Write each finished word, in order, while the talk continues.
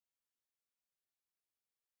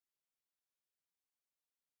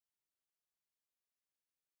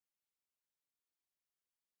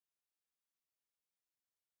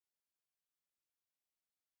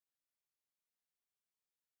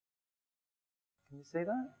Can you see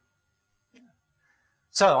that?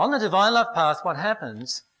 So on the divine love path, what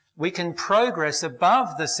happens? We can progress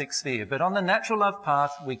above the sixth sphere, but on the natural love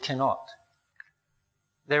path, we cannot.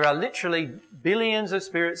 There are literally billions of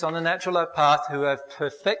spirits on the natural love path who have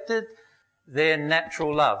perfected their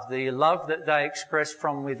natural love, the love that they express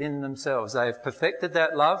from within themselves. They have perfected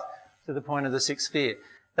that love to the point of the sixth sphere.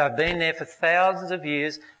 They've been there for thousands of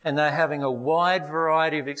years and they're having a wide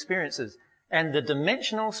variety of experiences. And the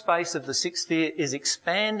dimensional space of the sixth sphere is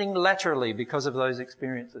expanding laterally because of those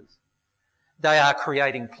experiences. They are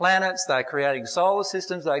creating planets, they're creating solar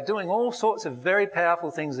systems, they're doing all sorts of very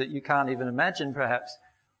powerful things that you can't even imagine perhaps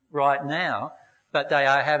right now, but they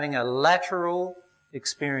are having a lateral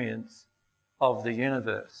experience of the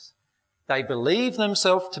universe. They believe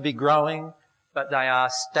themselves to be growing, but they are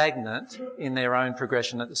stagnant in their own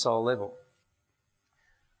progression at the soul level.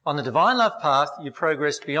 On the divine love path, you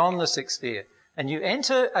progress beyond the sixth sphere and you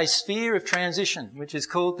enter a sphere of transition, which is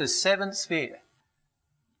called the seventh sphere.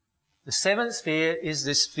 The seventh sphere is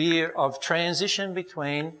the sphere of transition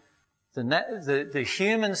between the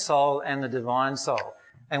human soul and the divine soul.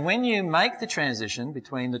 And when you make the transition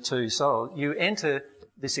between the two souls, you enter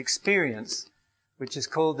this experience, which is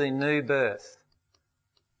called the new birth.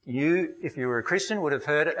 You, if you were a Christian, would have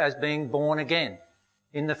heard it as being born again.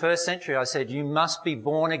 In the first century, I said, you must be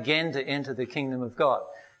born again to enter the kingdom of God.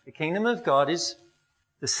 The kingdom of God is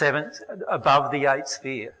the seventh, above the eighth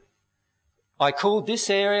sphere. I called this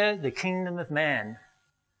area the kingdom of man,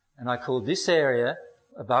 and I called this area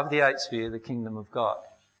above the eighth sphere the kingdom of God.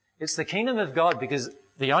 It's the kingdom of God because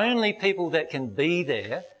the only people that can be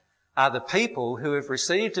there are the people who have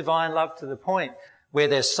received divine love to the point where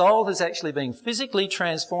their soul has actually been physically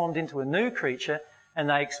transformed into a new creature and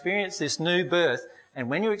they experience this new birth. And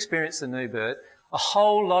when you experience the new birth, a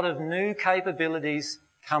whole lot of new capabilities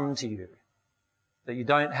come to you that you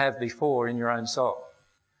don't have before in your own soul.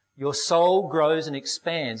 Your soul grows and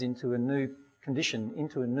expands into a new condition,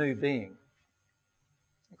 into a new being.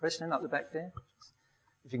 A question up the back there?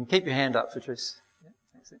 If you can keep your hand up, Patrice. Yeah,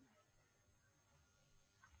 that's it.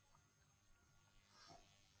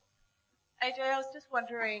 AJ, I was just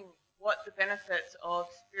wondering what the benefits of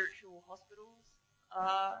spiritual hospitals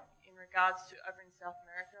are in regards to over in South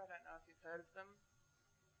America. I don't know if you've heard of them.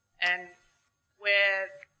 And where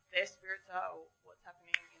their spirits are or what's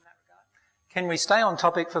happening in that regard. Can we stay on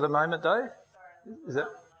topic for the moment, though? Is it?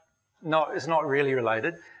 No, it's not really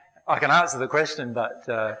related. I can answer the question, but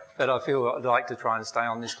I feel I'd like to try and stay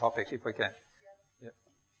on this topic if we can. Yep.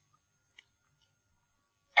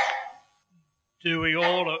 Do we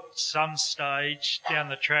all at some stage down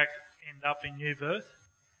the track end up in new birth?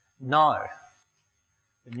 No.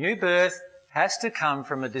 The new birth has to come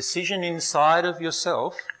from a decision inside of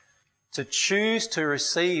yourself to choose to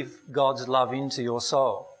receive God's love into your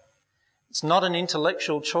soul. It's not an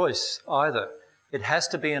intellectual choice either. It has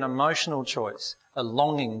to be an emotional choice, a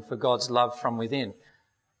longing for God's love from within.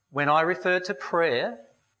 When I refer to prayer,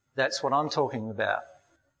 that's what I'm talking about.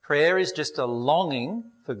 Prayer is just a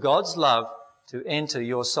longing for God's love to enter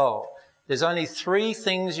your soul. There's only three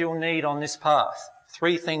things you'll need on this path.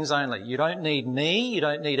 Three things only. You don't need me, you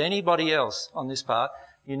don't need anybody else on this path.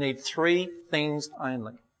 You need three things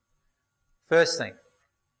only. First thing,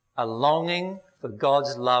 a longing for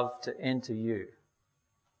God's love to enter you.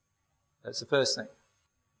 That's the first thing.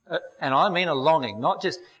 And I mean a longing, not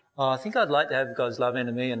just, oh, I think I'd like to have God's love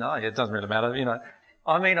enter me, and oh, it doesn't really matter, you know.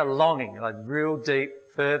 I mean a longing, like real deep,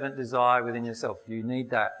 fervent desire within yourself. You need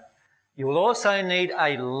that. You will also need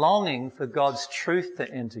a longing for God's truth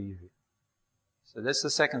to enter you. So that's the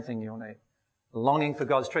second thing you'll need. A longing for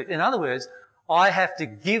God's truth. In other words, I have to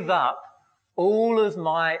give up all of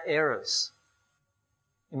my errors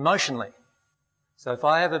emotionally. So if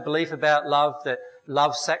I have a belief about love that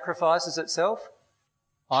love sacrifices itself,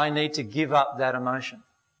 I need to give up that emotion.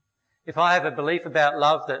 If I have a belief about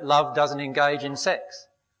love that love doesn't engage in sex,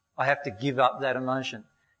 I have to give up that emotion.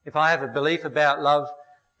 If I have a belief about love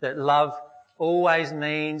that love always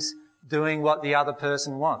means doing what the other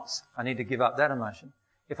person wants, I need to give up that emotion.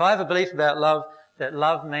 If I have a belief about love that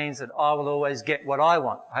love means that I will always get what I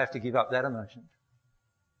want, I have to give up that emotion.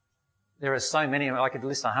 There are so many, I could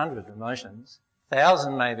list 100 emotions,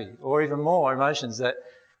 1,000 maybe, or even more emotions that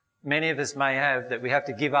many of us may have that we have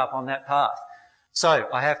to give up on that path. So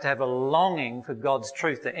I have to have a longing for God's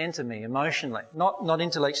truth to enter me emotionally, not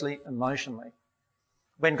intellectually, emotionally.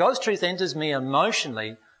 When God's truth enters me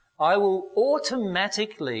emotionally, I will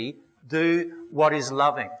automatically do what is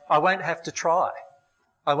loving. I won't have to try.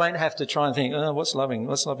 I won't have to try and think, oh, what's loving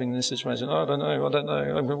in this situation? Oh, I don't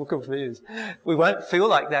know, I'm confused. We won't feel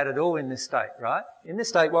like that at all in this state, right? In this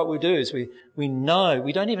state, what we do is we know,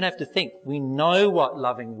 we don't even have to think, we know what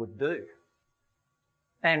loving would do.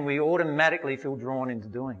 And we automatically feel drawn into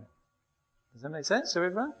doing it. Does that make sense to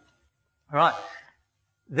everyone? All right.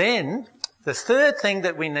 Then, the third thing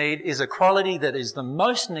that we need is a quality that is the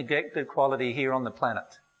most neglected quality here on the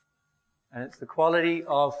planet. And it's the quality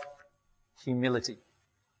of humility.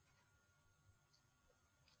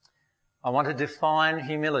 I want to define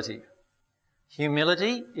humility.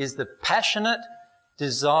 Humility is the passionate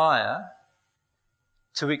desire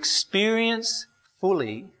to experience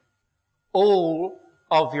fully all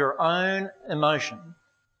of your own emotion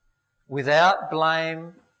without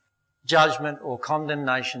blame, judgment or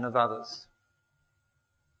condemnation of others.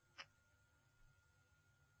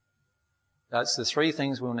 That's the three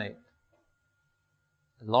things we'll need.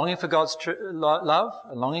 A longing for God's love,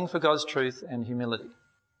 a longing for God's truth and humility.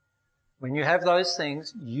 When you have those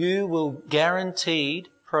things, you will guaranteed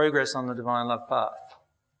progress on the divine love path.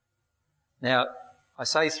 Now, I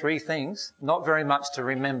say three things, not very much to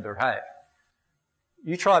remember, hey.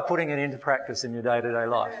 You try putting it into practice in your day-to-day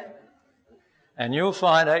life. And you'll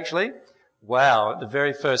find actually, wow, at the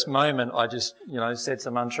very first moment I just, said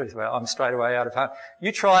some untruth, well, I'm straight away out of home.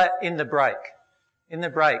 You try it in the break. In the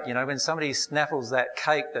break, when somebody snaffles that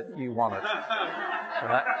cake that you wanted.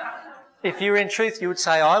 Right? If you're in truth, you would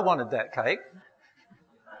say, I wanted that cake.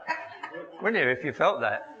 Wouldn't you, if you felt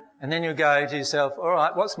that? And then you go to yourself, all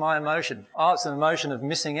right, what's my emotion? Oh, it's an emotion of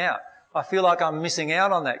missing out. I feel like I'm missing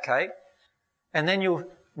out on that cake. And then you'll,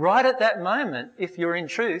 right at that moment, if you're in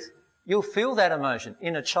truth, you'll feel that emotion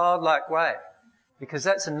in a childlike way. Because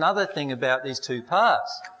that's another thing about these two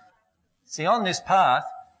paths. See, on this path,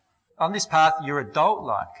 you're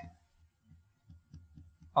adult-like.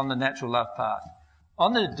 On the natural love path.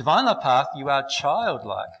 On the divine love path, you are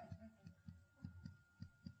childlike.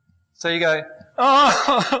 So you go, oh,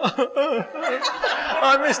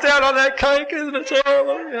 I missed out on that cake, isn't it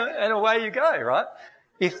terrible? And away you go, right?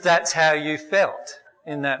 If that's how you felt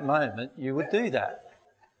in that moment, you would do that.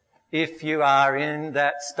 If you are in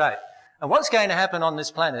that state. And what's going to happen on this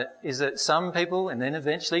planet is that some people, and then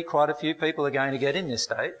eventually quite a few people, are going to get in this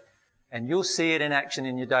state, and you'll see it in action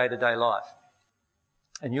in your day-to-day life.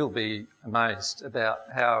 And you'll be amazed about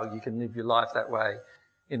how you can live your life that way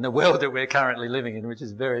in the world that we're currently living in, which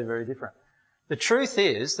is very, very different. The truth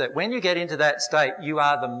is that when you get into that state, you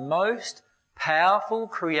are the most powerful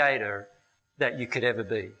creator that you could ever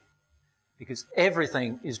be. Because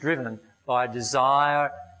everything is driven by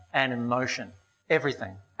desire and emotion.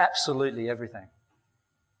 Everything. Absolutely everything.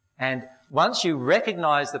 And once you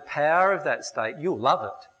recognise the power of that state, you'll love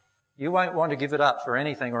it. You won't want to give it up for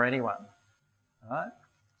anything or anyone. Right?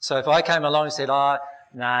 So if I came along and said,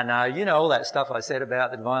 no, all that stuff I said about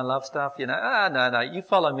the divine love stuff, no, you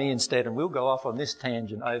follow me instead and we'll go off on this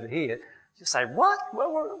tangent over here. You say, what?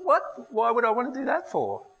 What? Why would I want to do that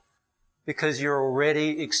for? Because you're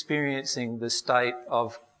already experiencing the state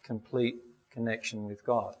of complete connection with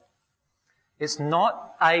God. It's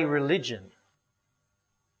not a religion.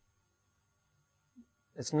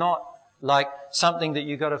 It's not like something that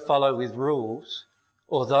you've got to follow with rules,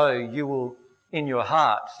 although you will, in your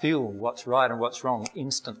heart, feel what's right and what's wrong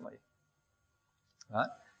instantly. Right?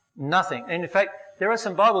 Nothing. And in fact, there are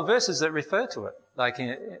some Bible verses that refer to it, like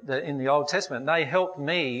in the Old Testament. They helped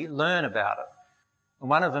me learn about it. And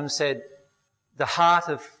one of them said, the heart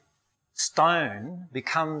of stone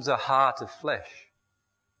becomes a heart of flesh.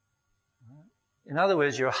 In other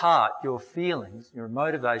words, your heart, your feelings, your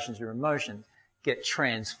motivations, your emotions get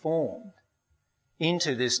transformed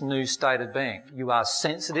into this new state of being. You are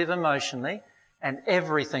sensitive emotionally, and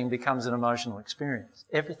everything becomes an emotional experience.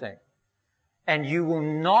 Everything. And you will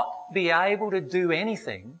not be able to do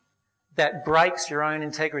anything that breaks your own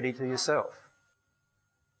integrity to yourself.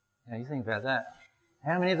 Now, you think about that.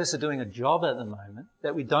 How many of us are doing a job at the moment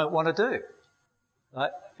that we don't want to do?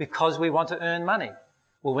 Right? Because we want to earn money.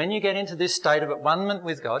 Well, when you get into this state of at-one-ment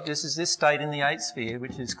with God, this is this state in the eighth sphere,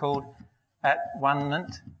 which is called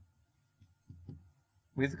at-one-ment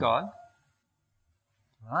with God.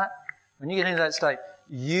 Right? When you get into that state,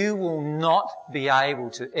 you will not be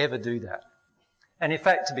able to ever do that. And in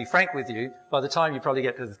fact, to be frank with you, by the time you probably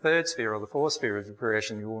get to the third sphere or the fourth sphere of the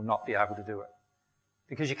progression, you will not be able to do it.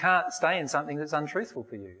 Because you can't stay in something that's untruthful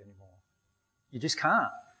for you anymore. You just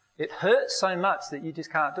can't. It hurts so much that you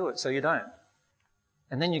just can't do it, so you don't.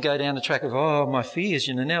 And then you go down the track of, my fears,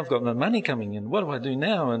 now I've got no money coming in. What do I do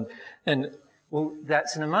now? And well,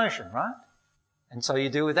 that's an emotion, right? And so you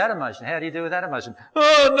deal with that emotion. How do you deal with that emotion?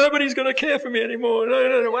 Oh, nobody's going to care for me anymore. No,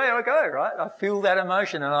 away I go, right? I feel that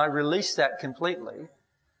emotion and I release that completely.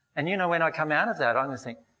 And you know, when I come out of that, I'm going to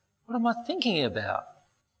think, what am I thinking about?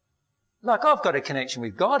 Like, I've got a connection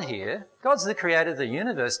with God here. God's the creator of the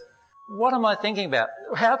universe. What am I thinking about?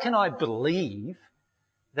 How can I believe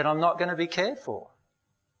that I'm not going to be cared for?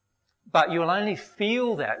 But you'll only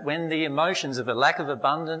feel that when the emotions of a lack of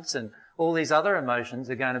abundance and all these other emotions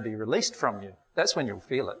are going to be released from you. That's when you'll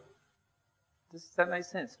feel it. Does that make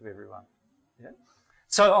sense to everyone? Yeah?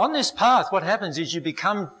 So on this path, what happens is you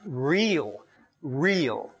become real.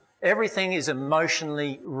 Everything is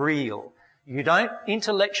emotionally real. You don't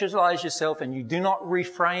intellectualize yourself and you do not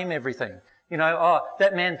reframe everything. You know, oh,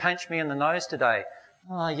 that man punched me in the nose today.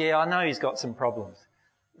 Oh, yeah, I know he's got some problems.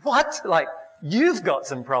 What? Like, you've got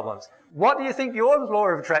some problems. What do you think your law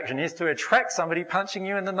of attraction is to attract somebody punching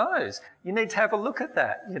you in the nose? You need to have a look at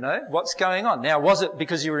that, you know, what's going on. Now, was it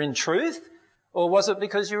because you were in truth or was it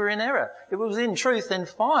because you were in error? If it was in truth, then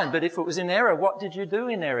fine. But if it was in error, what did you do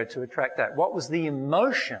in error to attract that? What was the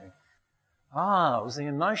emotion? It was the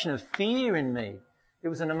emotion of fear in me. It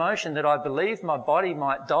was an emotion that I believed my body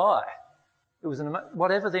might die. It was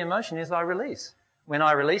whatever the emotion is, I release. When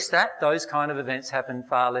I release that, those kind of events happen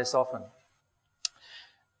far less often.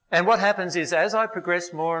 And what happens is, as I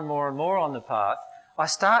progress more and more and more on the path, I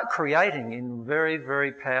start creating in very,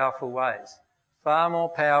 very powerful ways. Far more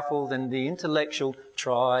powerful than the intellectual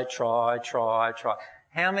try.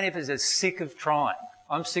 How many of us are sick of trying?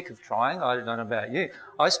 I'm sick of trying. I don't know about you.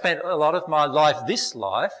 I spent a lot of my life, this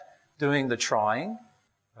life, doing the trying,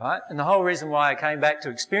 right? And the whole reason why I came back to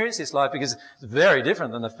experience this life, because it's very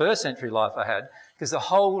different than the first century life I had, because my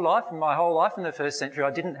whole life in the first century,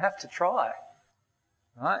 I didn't have to try.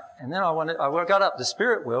 Right? And then I got up the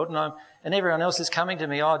spirit world and everyone else is coming to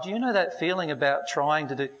me, oh, do you know that feeling about trying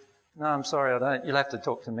to do... No, I'm sorry, I don't. You'll have to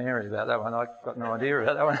talk to Mary about that one. I've got no idea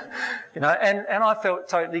about that one. You know, and I felt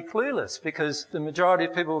totally clueless because the majority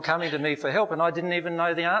of people were coming to me for help and I didn't even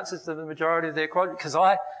know the answers to the majority of their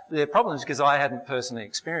problems because I hadn't personally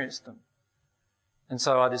experienced them. And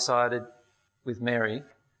so I decided with Mary,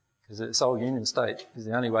 because the soul union state is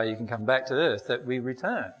the only way you can come back to earth, that we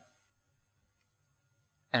return.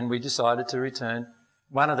 And we decided to return.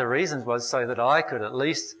 One of the reasons was so that I could at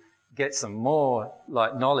least get some more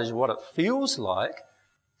knowledge of what it feels like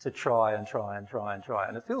to try. And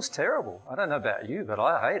it feels terrible. I don't know about you, but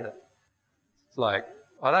I hate it. It's like,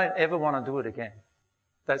 I don't ever want to do it again.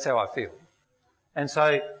 That's how I feel. And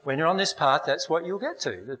so when you're on this path, that's what you'll get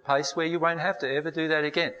to, the place where you won't have to ever do that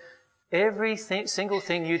again. Every single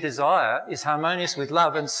thing you desire is harmonious with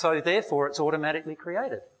love, and so therefore it's automatically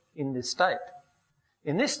created in this state.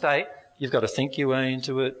 In this state, you've got to think your way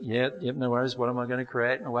into it. Yep, no worries. What am I going to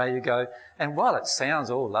create? And away you go. And while it sounds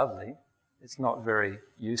all lovely, it's not very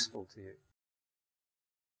useful to you.